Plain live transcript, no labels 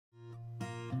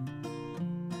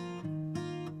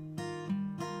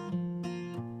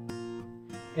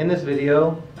In this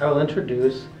video, I will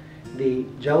introduce the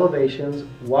Gel Ovations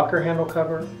walker handle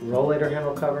cover, rollator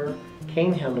handle cover,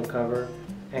 cane handle cover,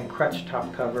 and crutch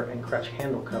top cover and crutch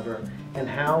handle cover, and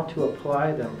how to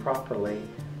apply them properly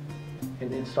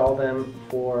and install them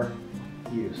for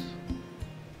use.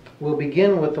 We'll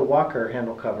begin with the walker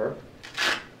handle cover.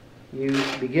 You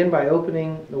begin by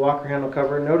opening the walker handle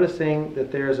cover, noticing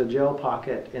that there's a gel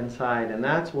pocket inside, and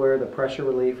that's where the pressure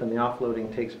relief and the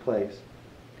offloading takes place.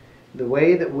 The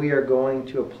way that we are going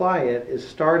to apply it is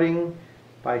starting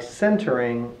by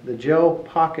centering the gel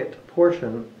pocket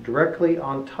portion directly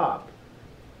on top.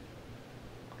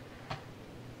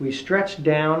 We stretch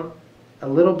down a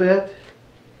little bit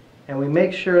and we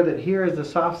make sure that here is the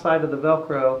soft side of the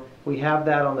Velcro. We have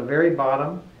that on the very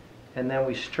bottom, and then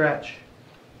we stretch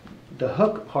the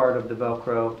hook part of the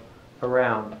Velcro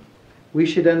around. We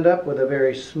should end up with a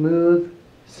very smooth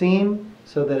seam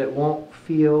so that it won't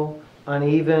feel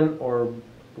uneven or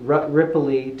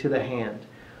ripply to the hand.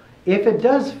 If it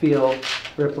does feel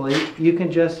ripply, you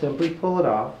can just simply pull it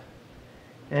off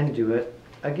and do it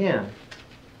again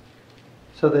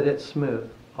so that it's smooth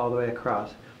all the way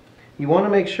across. You want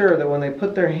to make sure that when they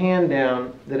put their hand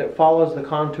down that it follows the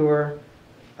contour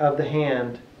of the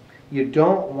hand. You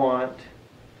don't want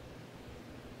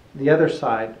the other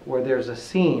side where there's a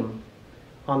seam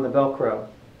on the Velcro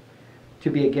to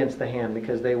be against the hand,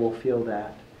 because they will feel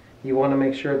that. You want to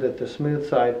make sure that the smooth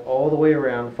side all the way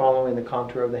around following the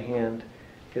contour of the hand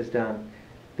is done.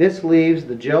 This leaves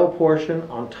the gel portion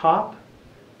on top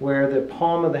where the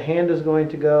palm of the hand is going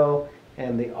to go,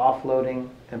 and the offloading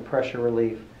and pressure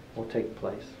relief will take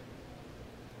place.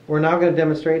 We're now going to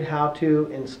demonstrate how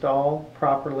to install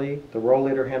properly the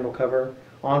rollator handle cover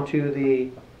onto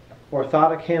the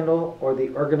orthotic handle or the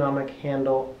ergonomic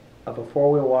handle of a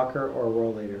four-wheel walker or a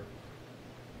rollator.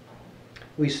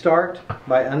 We start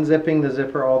by unzipping the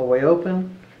zipper all the way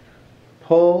open,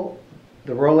 pull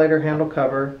the rollator handle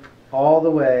cover all the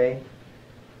way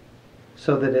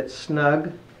so that it's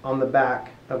snug on the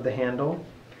back of the handle.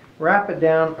 Wrap it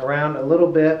down around a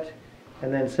little bit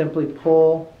and then simply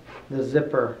pull the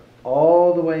zipper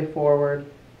all the way forward,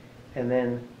 and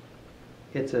then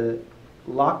it's a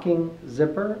locking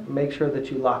zipper. Make sure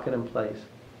that you lock it in place.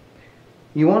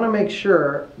 You want to make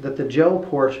sure that the gel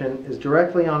portion is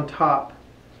directly on top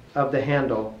of the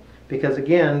handle, because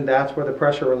again, that's where the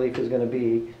pressure relief is going to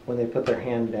be when they put their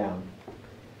hand down.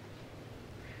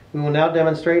 We will now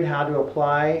demonstrate how to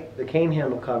apply the cane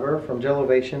handle cover from Gel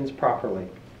Ovations properly.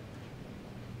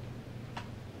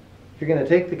 You're going to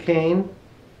take the cane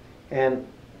and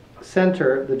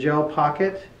center the gel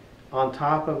pocket on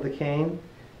top of the cane.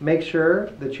 Make sure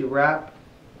that you wrap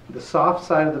the soft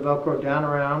side of the Velcro down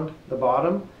around the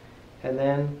bottom, and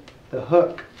then the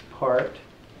hook part,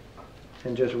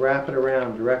 and just wrap it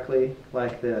around directly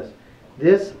like this.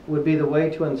 This would be the way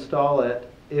to install it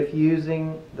if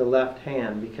using the left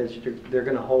hand, because they're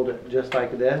going to hold it just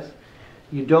like this.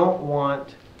 You don't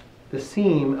want the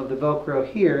seam of the Velcro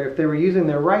here. If they were using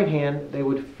their right hand, they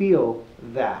would feel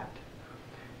that.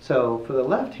 So for the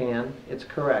left hand, it's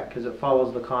correct because it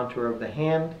follows the contour of the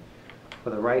hand. For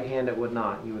the right hand, it would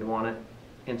not. You would want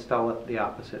to install it the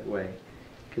opposite way,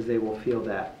 because they will feel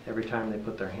that every time they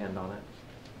put their hand on it.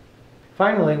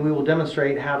 Finally, we will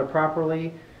demonstrate how to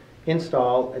properly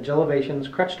install a Gel Ovations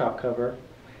crutch top cover.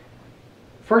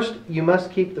 First, you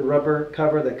must keep the rubber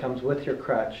cover that comes with your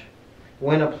crutch.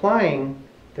 When applying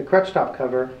the crutch top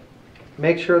cover,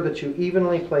 make sure that you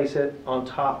evenly place it on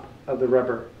top of the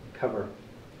rubber cover.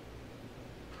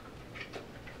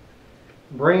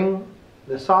 Bring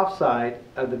the soft side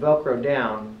of the Velcro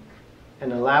down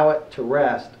and allow it to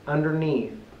rest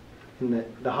underneath in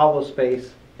the hollow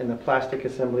space in the plastic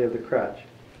assembly of the crutch.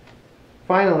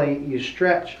 Finally, you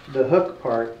stretch the hook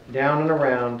part down and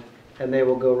around, and they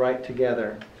will go right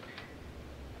together.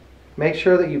 Make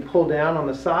sure that you pull down on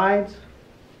the sides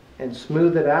and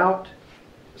smooth it out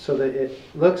so that it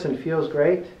looks and feels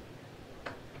great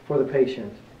for the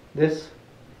patient. This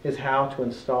is how to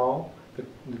install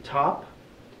the top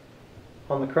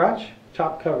on the crutch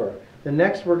top cover. The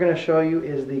next we're going to show you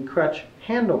is the crutch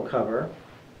handle cover.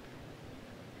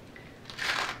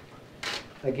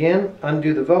 Again,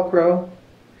 undo the Velcro.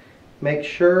 Make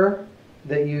sure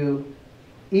that you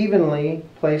evenly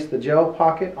place the gel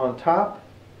pocket on top.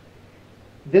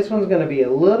 This one's going to be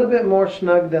a little bit more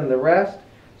snug than the rest,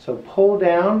 so pull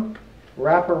down,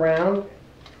 wrap around,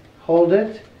 hold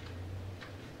it,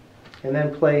 and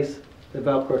then place the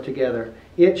Velcro together.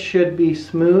 It should be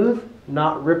smooth,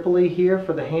 not ripply here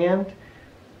for the hand.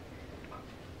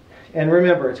 And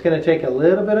remember, it's going to take a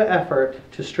little bit of effort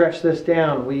to stretch this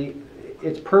down.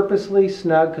 It's purposely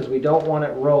snug because we don't want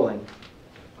it rolling.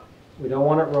 We don't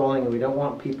want it rolling, and we don't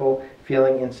want people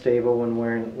feeling unstable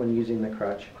when using the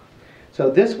crutch. So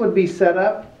this would be set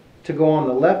up to go on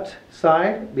the left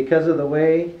side because of the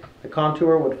way the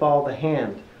contour would follow the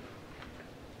hand.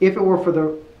 If it were for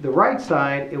the right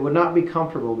side, it would not be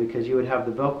comfortable because you would have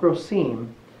the Velcro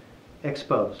seam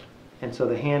exposed, and so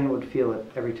the hand would feel it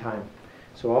every time.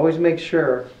 So always make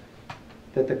sure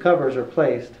that the covers are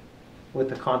placed with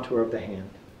the contour of the hand.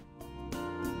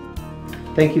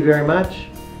 Thank you very much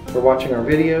for watching our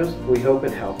videos. We hope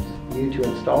it helps you to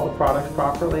install the products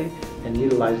properly and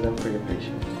utilize them for your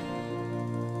patients.